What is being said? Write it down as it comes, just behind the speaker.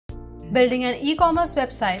Building an e-commerce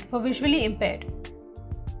website for visually impaired.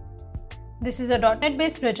 This is a .NET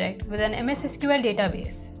based project with an MS SQL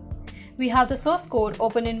database. We have the source code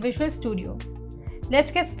open in Visual Studio.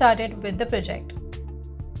 Let's get started with the project.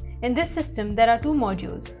 In this system, there are two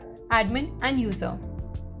modules, admin and user.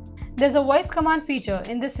 There's a voice command feature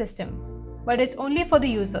in this system, but it's only for the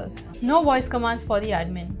users. No voice commands for the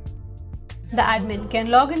admin. The admin can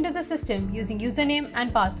log into the system using username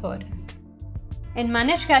and password. In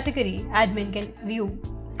Manage Category, admin can view,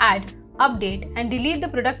 add, update and delete the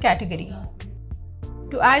product category.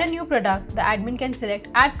 To add a new product, the admin can select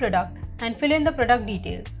Add Product and fill in the product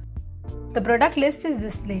details. The product list is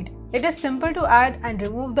displayed. It is simple to add and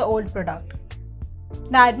remove the old product.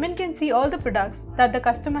 The admin can see all the products that the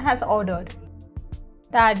customer has ordered.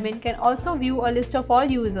 The admin can also view a list of all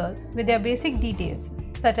users with their basic details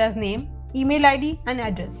such as name, email ID and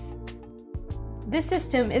address. This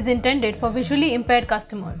system is intended for visually impaired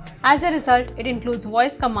customers. As a result, it includes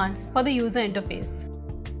voice commands for the user interface.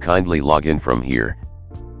 Kindly log in from here.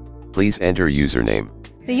 Please enter username.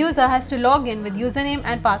 The user has to log in with username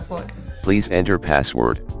and password. Please enter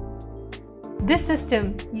password. This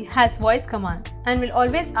system has voice commands and will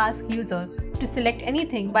always ask users to select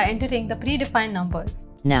anything by entering the predefined numbers.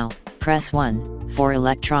 Now, press 1 for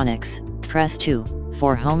electronics, press 2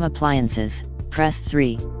 for home appliances, press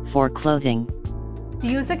 3 for clothing. The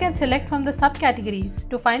user can select from the subcategories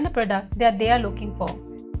to find the product that they are looking for.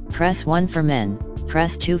 Press 1 for men,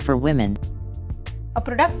 press 2 for women. A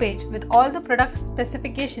product page with all the product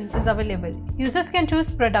specifications is available. Users can choose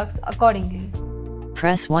products accordingly.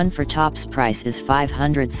 Press 1 for tops, price is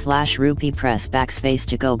 500/rupee, press backspace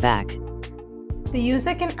to go back. The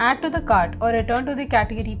user can add to the cart or return to the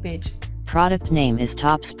category page. Product name is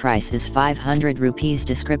tops, price is 500 rupees,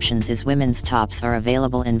 descriptions is women's tops are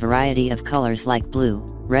available in variety of colors like blue,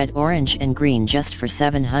 red, orange and green just for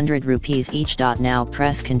 700 rupees each. Now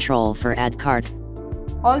press Ctrl for add cart.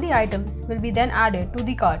 All the items will be then added to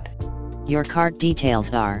the cart. Your cart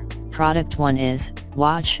details are, product 1 is,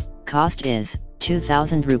 watch, cost is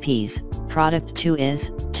 2000 rupees, product 2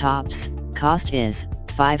 is, tops, cost is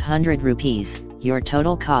 500 rupees, your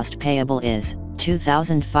total cost payable is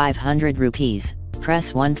 2500 rupees,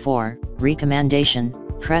 press 1 for, recommendation,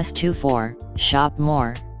 press 2 for, shop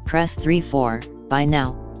more, press 3 for, buy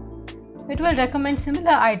now. It will recommend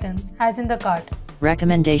similar items as in the cart.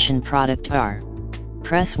 Recommendation product are.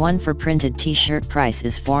 Press 1 for printed t-shirt, price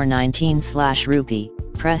is 419/rupee,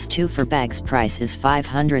 press 2 for bags, price is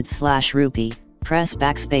 500/rupee, press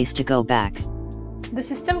backspace to go back. The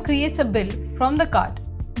system creates a bill from the cart,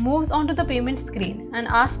 moves onto the payment screen and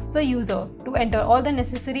asks the user to enter all the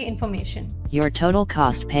necessary information. Your total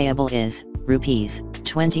cost payable is rupees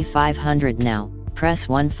 2500. Now, press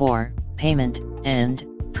 1 for payment and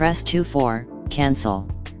press 2 for cancel.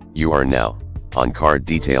 You are now on card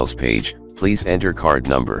details page. Please enter card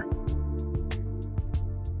number.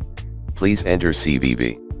 Please enter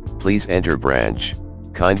CVV. Please enter branch.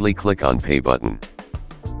 Kindly click on pay button.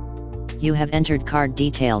 You have entered card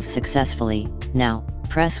details successfully. Now,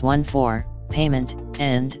 press 1 for payment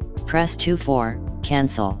and press 2 for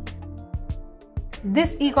cancel.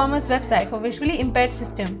 This e-commerce website for visually impaired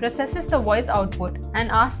system processes the voice output and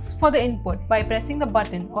asks for the input by pressing the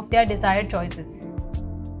button of their desired choices.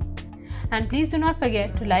 And please do not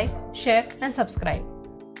forget to like, share and subscribe.